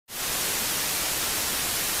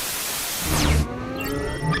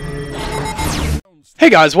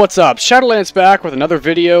Hey guys, what's up? Shadowlance back with another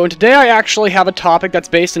video, and today I actually have a topic that's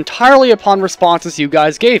based entirely upon responses you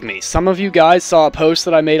guys gave me. Some of you guys saw a post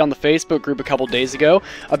that I made on the Facebook group a couple days ago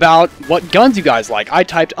about what guns you guys like. I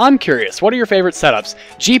typed, I'm curious, what are your favorite setups?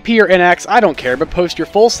 GP or NX, I don't care, but post your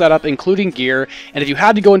full setup including gear, and if you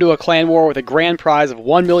had to go into a clan war with a grand prize of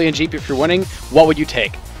 1 million GP for winning, what would you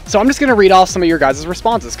take? So I'm just going to read off some of your guys'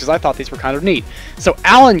 responses, because I thought these were kind of neat. So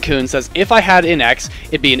Alan Kuhn says, if I had NX,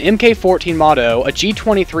 it'd be an MK14 Mod O, a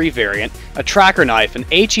G23 variant, a tracker knife, an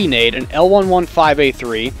HE nade, an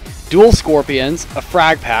L115A3, dual scorpions, a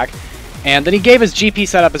frag pack, and then he gave his GP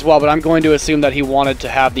setup as well, but I'm going to assume that he wanted to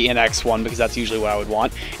have the NX one, because that's usually what I would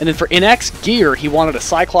want. And then for NX gear, he wanted a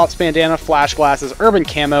Cyclops bandana, flash glasses, urban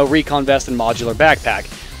camo, recon vest, and modular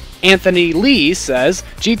backpack. Anthony Lee says,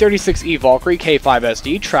 G36E Valkyrie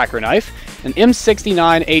K5SD tracker knife, an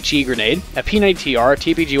M69 HE grenade, a P90TR,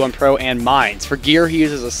 TPG-1 Pro, and mines. For gear, he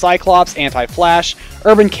uses a Cyclops, anti-flash,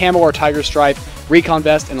 urban camo or tiger stripe, recon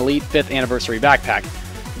vest, and elite 5th anniversary backpack.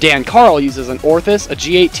 Dan Carl uses an Orthus, a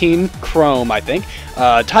G18 Chrome, I think,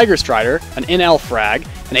 Tiger Strider, an NL Frag,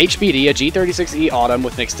 an HBD, a G36E Autumn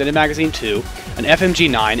with an extended magazine 2, an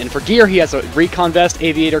FMG9, and for gear he has a recon vest,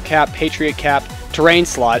 aviator cap, patriot cap, terrain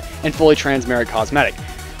slot, and fully transparent cosmetic.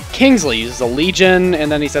 Kingsley uses a Legion,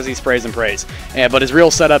 and then he says he sprays and prays. But his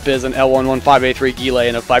real setup is an L115A3 Gile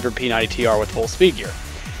and a Viper P90TR with full speed gear.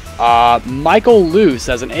 Michael Liu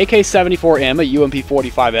says an AK-74M, a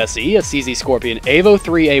UMP-45 SE, a CZ Scorpion Evo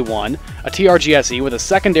 3A1, a TRGSE with a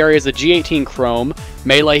secondary as a G18 Chrome.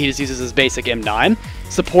 Melee, he just uses his basic M9.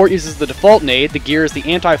 Support uses the default nade. The gear is the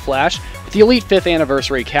anti-flash with the elite 5th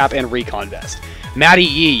anniversary cap and recon vest. Matty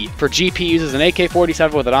Yee for GP uses an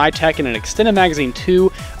AK-47 with an I-Tech and an extended magazine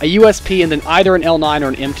 2, a USP, and then either an L9 or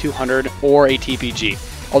an M200 or a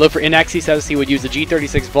TPG. Although for NX he says he would use a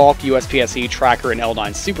G36 Valk, USP-SE, tracker, and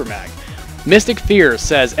L9 Super Mag. Mystic Fear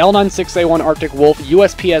says L96A1 Arctic Wolf,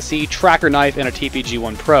 USP-SE, tracker knife, and a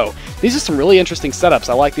TPG-1 Pro. These are some really interesting setups.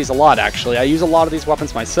 I like these a lot, actually. I use a lot of these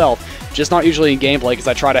weapons myself, just not usually in gameplay because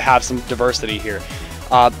I try to have some diversity here.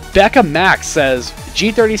 Becca Max says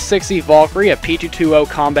G36E Valkyrie, a P220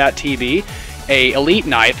 Combat TB, a Elite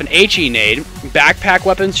Knife, an HE nade, backpack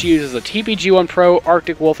weapons. She uses a TPG-1 Pro,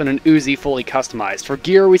 Arctic Wolf, and an Uzi fully customized. For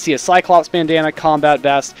gear, we see a Cyclops bandana, combat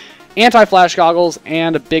vest, anti-flash goggles,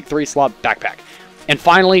 and a big 3-slot backpack. And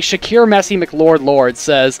finally, Shakir Messi McLord Lord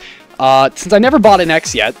says, since I never bought an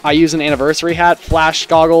X yet, I use an anniversary hat, flash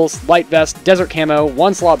goggles, light vest, desert camo,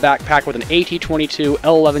 1-slot backpack with an AT-22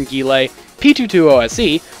 L11 Gile, P220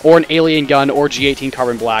 SE, or an alien gun or G18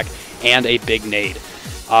 carbon black, and a big nade.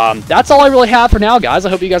 That's all I really have for now, guys. I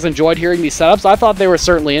hope you guys enjoyed hearing these setups. I thought they were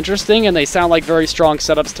certainly interesting, and they sound like very strong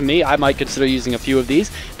setups to me. I might consider using a few of these.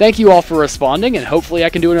 Thank you all for responding, and hopefully I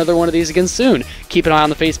can do another one of these again soon. Keep an eye on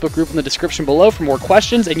the Facebook group in the description below for more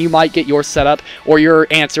questions, and you might get your setup or your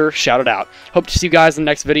answer shouted out. Hope to see you guys in the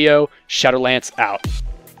next video. Shadowlance out.